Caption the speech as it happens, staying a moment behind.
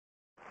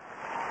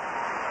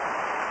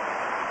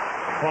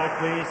Quiet,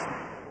 please.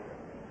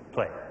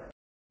 Play.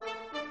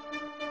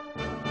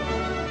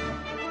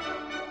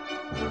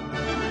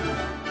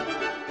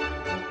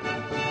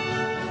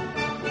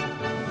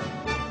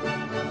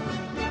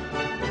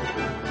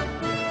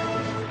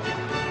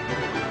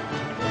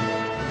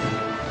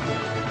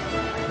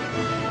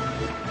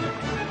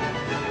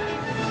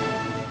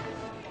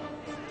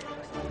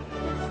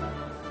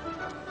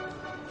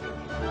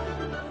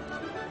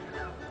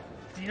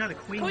 You know the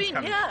Queen's Queen,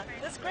 coming. yeah,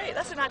 that's great.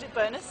 That's an added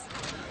bonus.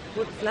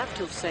 Would love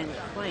to have seen the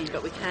Queen,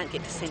 but we can't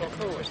get to centre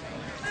court.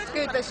 It's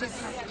good that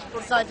she's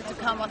decided to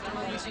come after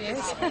all these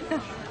years.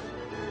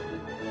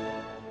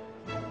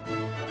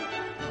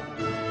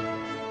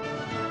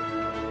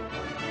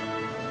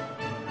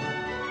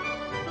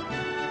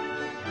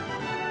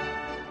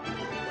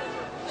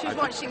 She was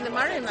watching the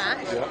Murray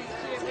match.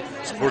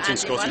 Yeah. Supporting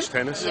Scottish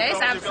tennis.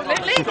 Yes,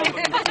 absolutely.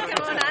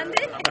 Come on,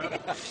 Andy.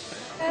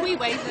 We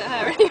waved at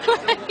her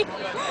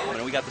anyway.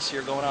 And we got to see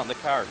her going out in the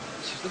car.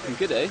 She's looking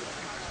good, eh?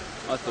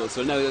 I thought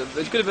so. No,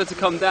 it's good of her to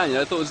come down, you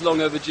know. I thought it was long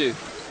overdue.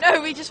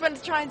 No, we just went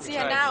to try and see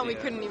her now and we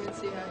couldn't even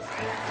see her.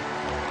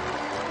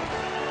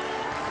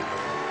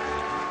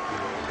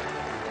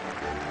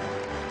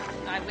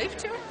 I waved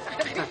to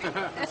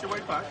her. She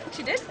waved back.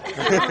 She did.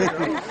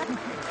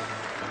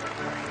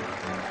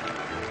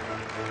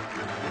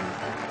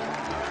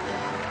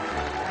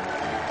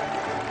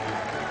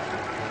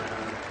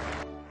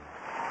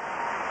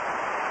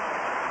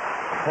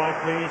 Quiet,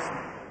 please.